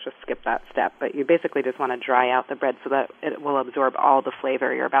can just skip that step. But you basically just want to dry out the bread so that it will absorb all the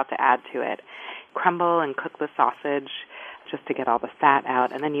flavor you're about to add to it. Crumble and cook the sausage just to get all the fat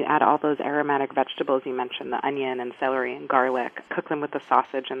out. And then you add all those aromatic vegetables you mentioned, the onion and celery and garlic. Cook them with the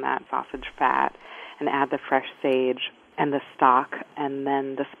sausage and that sausage fat, and add the fresh sage and the stock and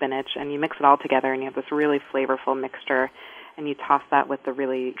then the spinach. And you mix it all together, and you have this really flavorful mixture. And you toss that with the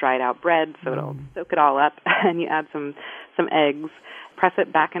really dried out bread so it'll soak it all up. And you add some eggs. Press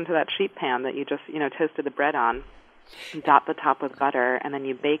it back into that sheet pan that you just, toasted the bread on. Dot the top with butter, and then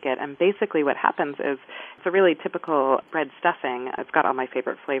you bake it. And basically what happens is it's a really typical bread stuffing. It's got all my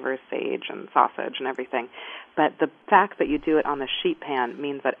favorite flavors, sage and sausage and everything. But the fact that you do it on the sheet pan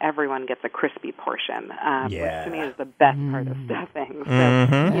means that everyone gets a crispy portion, which to me is the best part of stuffing. So,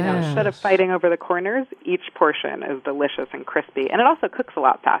 instead of fighting over the corners, each portion is delicious and crispy. And it also cooks a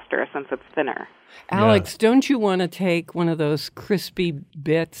lot faster since it's thinner. Alex, don't you want to take one of those crispy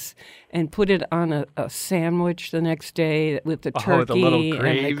bits and put it on a sandwich the next day with the turkey with a little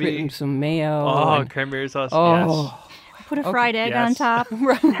gravy and some mayo? Oh, cranberry sauce. Oh. Yes. Put a fried egg on top.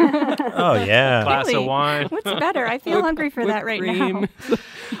 Oh, yeah. Glass of wine. What's better? I feel hungry for that right now.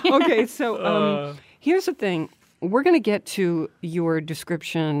 Okay, so here's the thing. We're going to get to your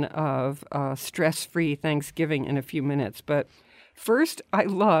description of stress-free Thanksgiving in a few minutes, but first, I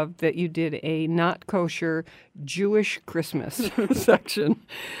love that you did a not kosher Jewish Christmas section.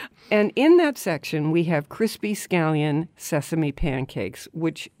 And in that section, we have crispy scallion sesame pancakes,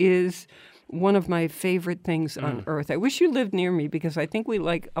 which is one of my favorite things on earth. I wish you lived near me because I think we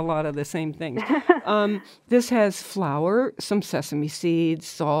like a lot of the same things. This has flour, some sesame seeds,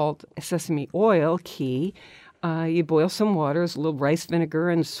 salt, sesame oil, key. You boil some water, there's a little rice vinegar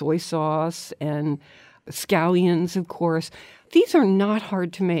and soy sauce and scallions, of course. These are not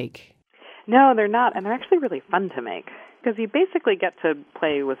hard to make. No, they're not, and they're actually really fun to make. because you basically get to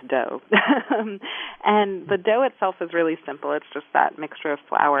play with dough. And the dough itself is really simple. It's just that mixture of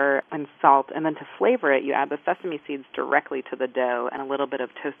flour and salt. And then to flavor it, you add the sesame seeds directly to the dough and a little bit of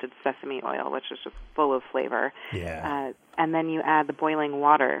toasted sesame oil, which is just full of flavor. Yeah. And then you add the boiling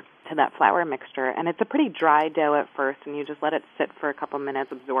water to that flour mixture. And it's a pretty dry dough at first, and you just let it sit for a couple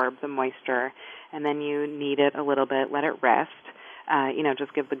minutes, absorb the moisture, and then you knead it a little bit, let it rest,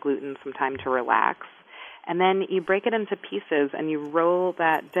 just give the gluten some time to relax. And then you break it into pieces, and you roll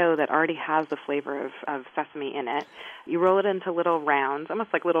that dough that already has the flavor of sesame in it. You roll it into little rounds,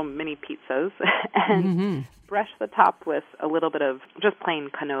 almost like little mini pizzas, and brush the top with a little bit of just plain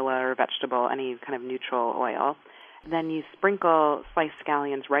canola or vegetable, any kind of neutral oil. Then you sprinkle sliced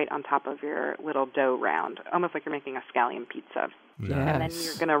scallions right on top of your little dough round, almost like you're making a scallion pizza. Yes. And then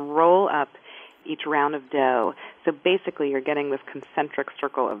you're going to roll up each round of dough. So basically you're getting this concentric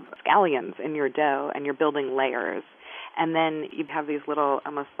circle of scallions in your dough, and you're building layers. And then you have these little,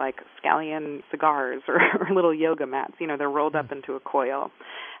 almost like scallion cigars or little yoga mats. They're rolled up into a coil.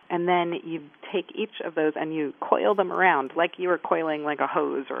 And then you take each of those and you coil them around like you were coiling like a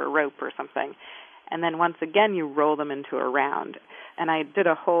hose or a rope or something. And then once again, you roll them into a round. And I did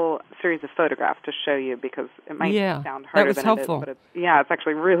a whole series of photographs to show you because it might sound harder than helpful. it is. But it's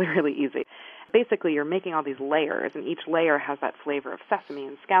actually really, really easy. Basically, you're making all these layers, and each layer has that flavor of sesame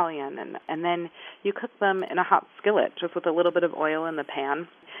and scallion. And then you cook them in a hot skillet just with a little bit of oil in the pan.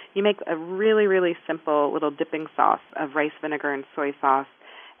 You make a really, really simple little dipping sauce of rice vinegar and soy sauce,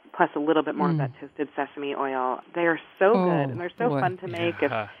 plus a little bit more of that toasted sesame oil. They are so good, and they're so fun to make.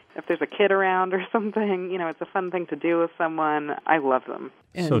 If there's a kid around or something, it's a fun thing to do with someone. I love them.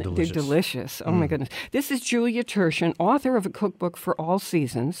 And so delicious. They're delicious. Oh, my goodness. This is Julia Turshen, author of a cookbook for all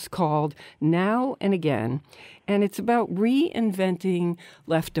seasons called Now and Again, and it's about reinventing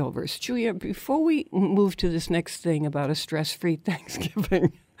leftovers. Julia, before we move to this next thing about a stress-free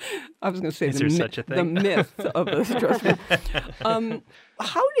Thanksgiving, I was going to say the myth of the stress-free.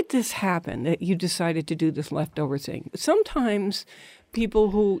 How did this happen that you decided to do this leftover thing? Sometimes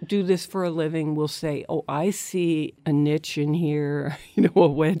people who do this for a living will say, oh, I see a niche in here, a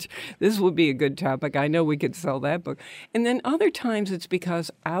wedge. This would be a good topic. I know we could sell that book. And then other times it's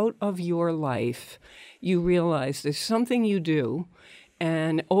because out of your life, you realize there's something you do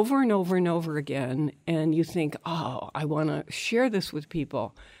and over and over again, and you think, oh, I want to share this with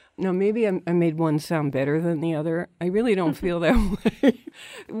people. Now, maybe I made one sound better than the other. I really don't feel that way.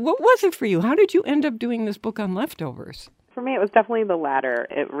 What was it for you? How did you end up doing this book on leftovers? For me, it was definitely the latter.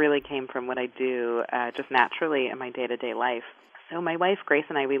 It really came from what I do just naturally in my day-to-day life. So my wife, Grace,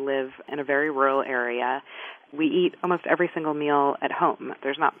 and I, we live in a very rural area. We eat almost every single meal at home.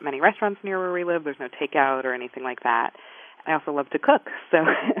 There's not many restaurants near where we live. There's no takeout or anything like that. I also love to cook, so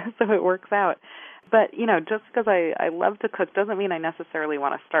it works out. But, just because I love to cook doesn't mean I necessarily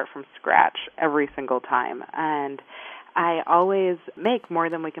want to start from scratch every single time. And I always make more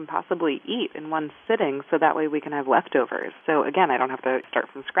than we can possibly eat in one sitting so that way we can have leftovers. So, again, I don't have to start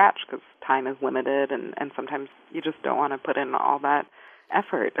from scratch because time is limited and sometimes you just don't want to put in all that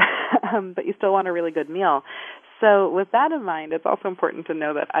effort. But you still want a really good meal. So with that in mind, it's also important to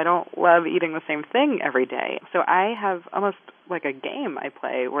know that I don't love eating the same thing every day. So I have almost like a game I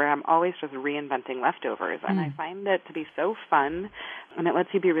play where I'm always just reinventing leftovers. And I find it to be so fun, and it lets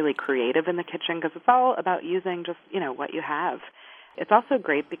you be really creative in the kitchen because it's all about using just, what you have. It's also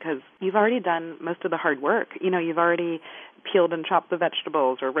great because you've already done most of the hard work. You've already peeled and chopped the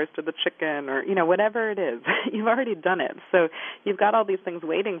vegetables or roasted the chicken or, whatever it is. You've already done it. So you've got all these things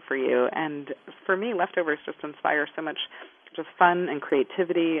waiting for you. And for me, leftovers just inspire so much just fun and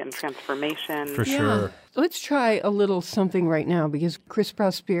creativity and transformation. For sure. Let's try a little something right now because Chris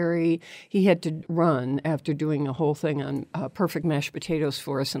Prosperi, he had to run after doing a whole thing on perfect mashed potatoes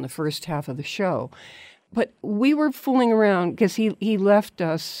for us in the first half of the show. But we were fooling around because he left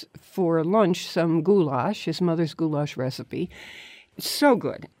us for lunch some goulash, his mother's goulash recipe. So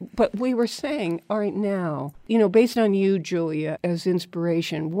good. But we were saying, all right, now, based on you, Julia, as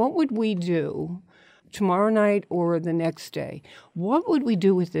inspiration, what would we do tomorrow night or the next day? What would we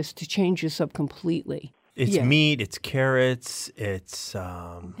do with this to change this up completely? It's meat, it's carrots, it's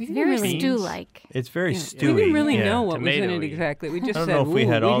very stew-like. It's very stewy. We didn't really know what Tomato-y. was in it exactly. We just I don't said, know if we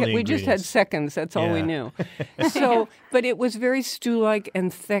had all the we just had ingredients. seconds. That's all we knew. So, but it was very stew-like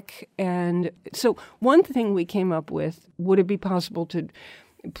and thick. And so one thing we came up with, would it be possible to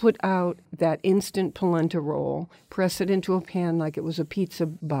put out that instant polenta roll, press it into a pan like it was a pizza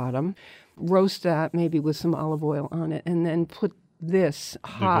bottom, roast that maybe with some olive oil on it, and then put this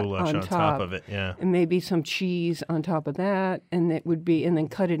hot goulash on top of it, yeah. And maybe some cheese on top of that, and and then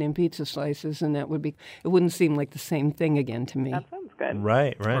cut it in pizza slices, and it wouldn't seem like the same thing again to me. That sounds good.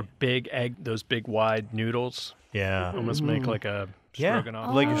 Right. Or big egg, those big wide noodles. Yeah. Almost make like a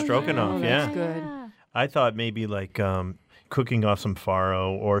stroganoff. Like a stroganoff, yeah. That's good. I thought maybe like cooking off some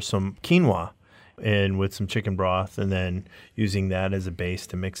farro or some quinoa and with some chicken broth, and then using that as a base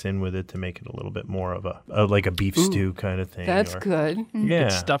to mix in with it to make it a little bit more of like a beef stew kind of thing. That's good. Yeah.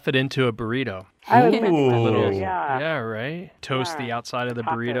 Stuff it into a burrito. I was thinking that Ooh. too, yeah. Yeah, right? Toast the outside of the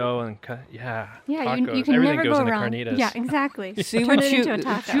burrito and cut, Yeah, tacos. you can Everything never goes go into wrong. carnitas. Yeah, exactly. See Turn what it into a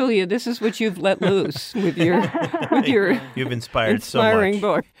taco. Julia, this is what you've let loose with your You've inspired inspiring so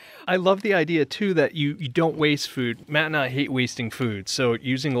much. book. I love the idea, too, that you don't waste food. Matt and I hate wasting food, so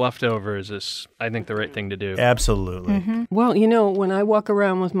using leftovers is, I think, the right thing to do. Absolutely. Well, when I walk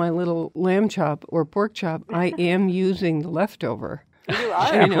around with my little lamb chop or pork chop, I am using the leftover. You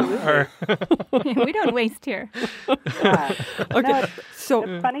are. We don't waste here. Yeah. Okay, No, so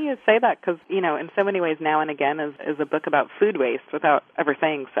it's funny you say that because, in so many ways, Now and Again is a book about food waste without ever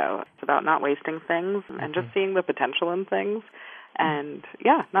saying so. It's about not wasting things and just seeing the potential in things and,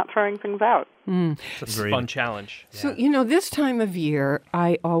 not throwing things out. It's a fun challenge. So, this time of year,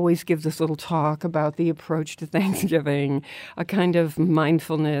 I always give this little talk about the approach to Thanksgiving, a kind of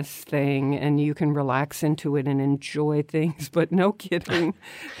mindfulness thing, and you can relax into it and enjoy things. But no kidding,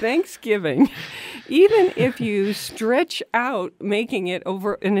 Thanksgiving, even if you stretch out making it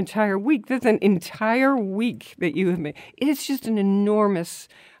over an entire week, that's an entire week that you have made. It's just an enormous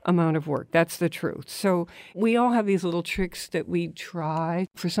amount of work. That's the truth. So we all have these little tricks that we try.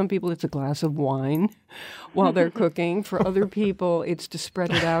 For some people, it's a glass of wine while they're cooking. For other people, it's to spread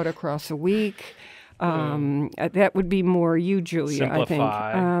it out across a week. That would be more you, Julia,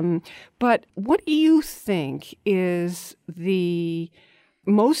 Simplify. I think. But what do you think is the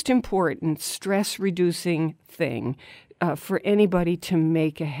most important stress-reducing thing for anybody to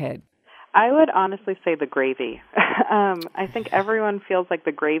make ahead? I would honestly say the gravy. I think everyone feels like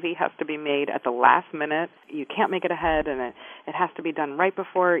the gravy has to be made at the last minute. You can't make it ahead, and it has to be done right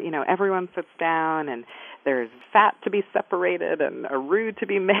before, everyone sits down, and there's fat to be separated and a roux to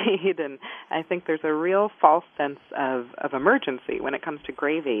be made. And I think there's a real false sense of emergency when it comes to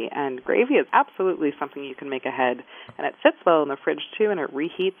gravy. And gravy is absolutely something you can make ahead. And it sits well in the fridge, too, and it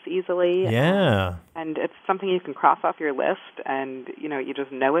reheats easily. Yeah. And it's something you can cross off your list, and, you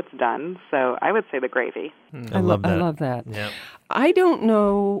just know it's done. So I would say the gravy. I love that. I love that. Yeah. I don't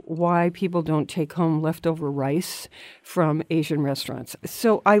know why people don't take home leftover rice from Asian restaurants.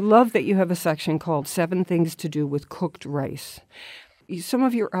 So I love that you have a section called 7 Things to Do with Cooked Rice. Some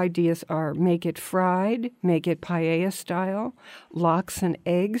of your ideas are make it fried, make it paella style, lox and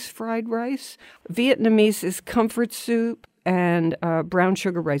eggs fried rice. Vietnamese is comfort soup, and brown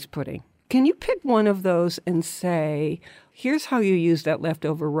sugar rice pudding. Can you pick one of those and say, here's how you use that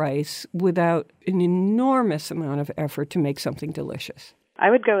leftover rice without an enormous amount of effort to make something delicious? I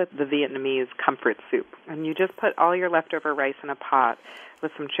would go with the Vietnamese comfort soup. And you just put all your leftover rice in a pot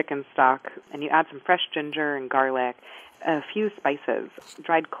with some chicken stock, and you add some fresh ginger and garlic, a few spices,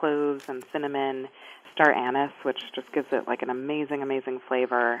 dried cloves and cinnamon, star anise, which just gives it like an amazing, amazing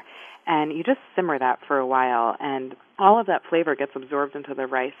flavor. And you just simmer that for a while, and all of that flavor gets absorbed into the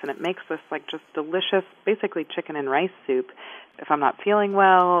rice, and it makes this like just delicious, basically chicken and rice soup. If I'm not feeling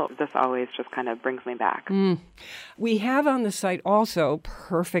well, this always just kind of brings me back. We have on the site also,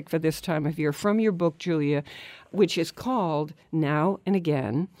 perfect for this time of year, from your book, Julia, which is called Now and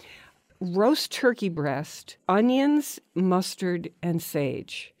Again, roast turkey breast, onions, mustard, and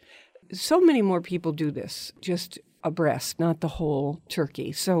sage. So many more people do this, just a breast, not the whole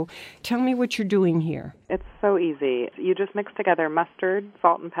turkey. So tell me what you're doing here. It's so easy. You just mix together mustard,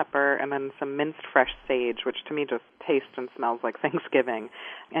 salt and pepper, and then some minced fresh sage, which to me just tastes and smells like Thanksgiving.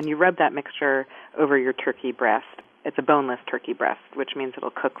 And you rub that mixture over your turkey breast. It's a boneless turkey breast, which means it'll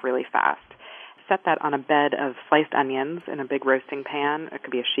cook really fast. Set that on a bed of sliced onions in a big roasting pan. It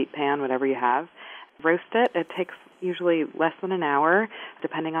could be a sheet pan, whatever you have. Roast it. It takes usually less than an hour,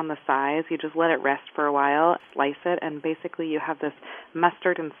 depending on the size. You just let it rest for a while, slice it, and basically you have this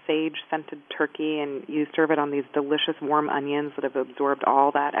mustard and sage-scented turkey, and you serve it on these delicious warm onions that have absorbed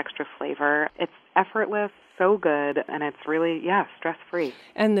all that extra flavor. It's effortless, so good, and it's really, stress-free.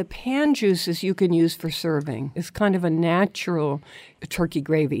 And the pan juices you can use for serving is kind of a natural turkey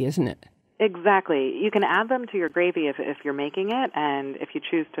gravy, isn't it? Exactly. You can add them to your gravy if you're making it, and if you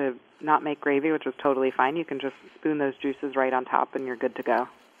choose to not make gravy, which is totally fine, you can just spoon those juices right on top and you're good to go.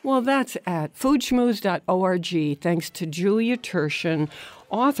 Well, that's at foodschmooze.org. Thanks to Julia Turshen,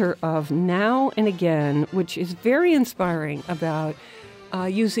 author of Now and Again, which is very inspiring about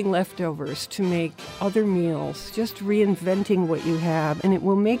using leftovers to make other meals, just reinventing what you have, and it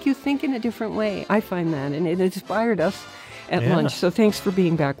will make you think in a different way. I find that, and it inspired us at lunch. So thanks for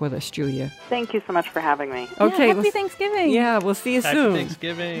being back with us, Julia. Thank you so much for having me. Okay, happy Thanksgiving. Yeah, we'll see you soon.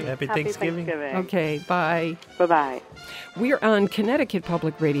 Happy Thanksgiving. Okay, bye. Bye-bye. We're on Connecticut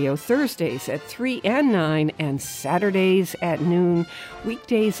Public Radio Thursdays at 3 and 9 and Saturdays at noon.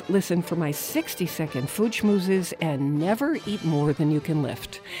 Weekdays, listen for my 60-second food schmoozes and never eat more than you can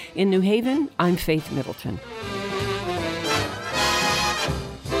lift. In New Haven, I'm Faith Middleton.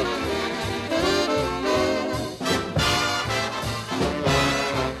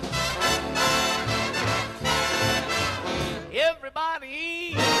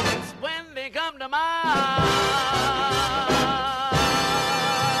 Everybody eats when they come to mind.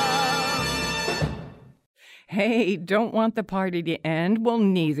 Hey, don't want the party to end? Well,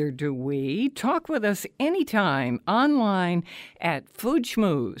 neither do we. Talk with us anytime online at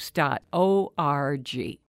foodschmooze.org.